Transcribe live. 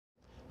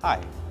Hi,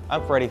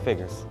 I'm Freddie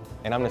Figgers,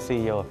 and I'm the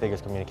CEO of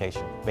Figgers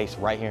Communication, based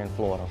right here in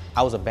Florida.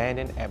 I was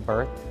abandoned at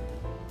birth,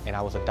 and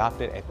I was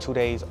adopted at 2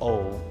 days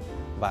old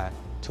by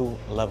two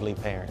lovely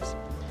parents.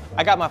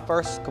 I got my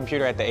first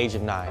computer at the age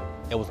of 9.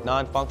 It was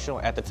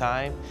non-functional at the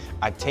time.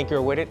 I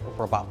tinkered with it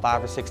for about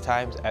 5 or 6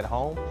 times at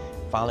home.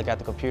 Finally got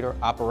the computer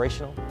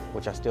operational,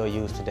 which I still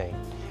use today.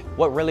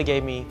 What really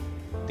gave me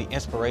the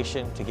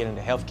inspiration to get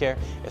into healthcare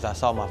is I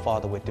saw my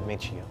father with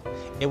dementia.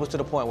 It was to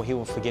the point where he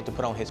would forget to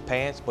put on his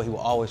pants, but he would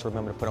always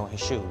remember to put on his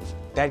shoes.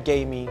 That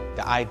gave me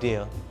the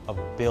idea of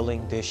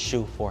building this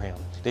shoe for him.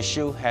 This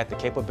shoe had the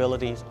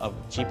capabilities of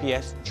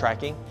GPS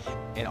tracking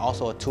and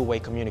also a two-way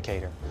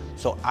communicator.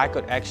 So I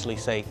could actually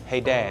say,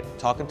 "Hey Dad,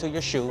 talking to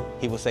your shoe,"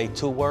 he would say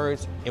 2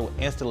 words, it would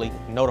instantly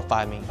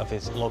notify me of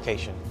his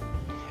location.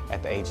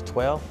 At the age of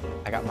 12,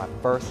 I got my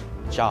first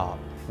job.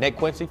 Ned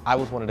Quincy, I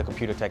was one of the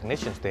computer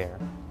technicians there.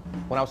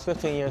 When I was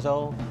 15 years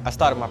old, I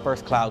started my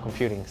first cloud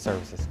computing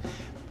services.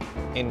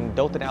 In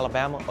Dothan,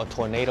 Alabama, a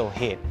tornado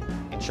hit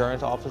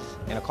insurance office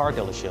and a car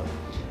dealership.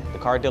 The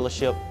car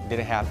dealership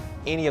didn't have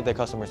any of their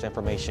customers'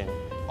 information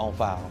on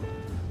file.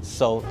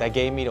 So that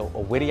gave me a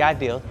witty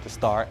idea to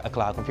start a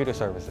cloud computer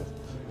services,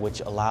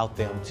 which allowed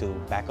them to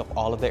back up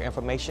all of their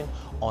information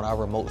on our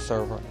remote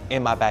server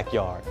in my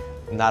backyard,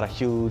 not a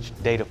huge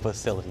data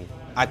facility.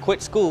 I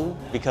quit school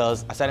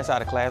because I sat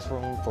inside a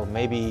classroom for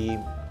maybe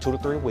 2 to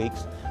 3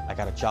 weeks. I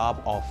got a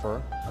job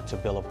offer to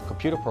build a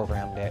computer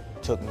program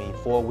that took me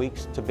 4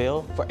 weeks to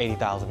build for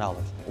 $80,000.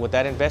 With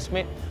that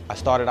investment, I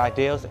started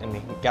ideas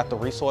and got the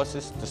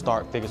resources to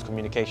start Figgers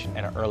Communication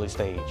at an early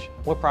stage.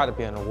 We're proud to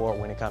be an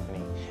award-winning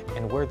company,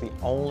 and we're the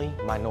only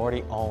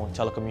minority-owned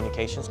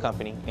telecommunications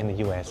company in the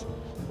U.S.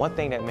 One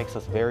thing that makes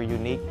us very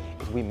unique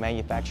is we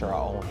manufacture our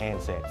own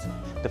handsets.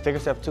 The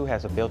Figgers F2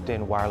 has a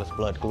built-in wireless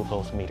blood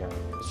glucose meter.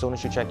 As soon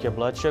as you check your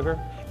blood sugar,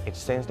 it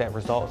sends that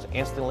results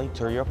instantly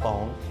to your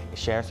phone. It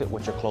shares it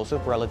with your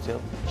closest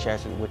relative,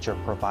 shares it with your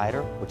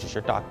provider, which is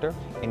your doctor,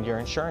 and your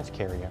insurance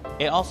carrier.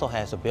 It also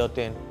has a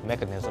built-in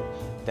mechanism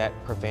that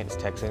prevents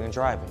texting and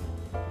driving.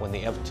 When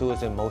the F2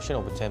 is in motion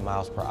over 10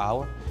 miles per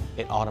hour,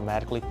 it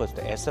automatically puts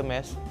the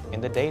SMS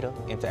and the data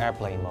into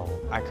airplane mode.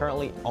 I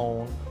currently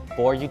own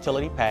 4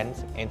 utility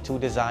patents and 2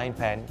 design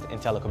patents in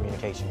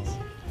telecommunications.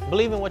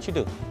 Believe in what you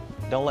do.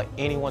 Don't let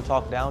anyone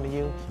talk down to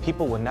you.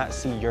 People will not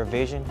see your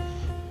vision.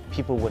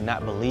 People will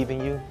not believe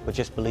in you, but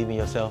just believe in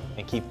yourself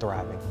and keep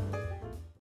thriving.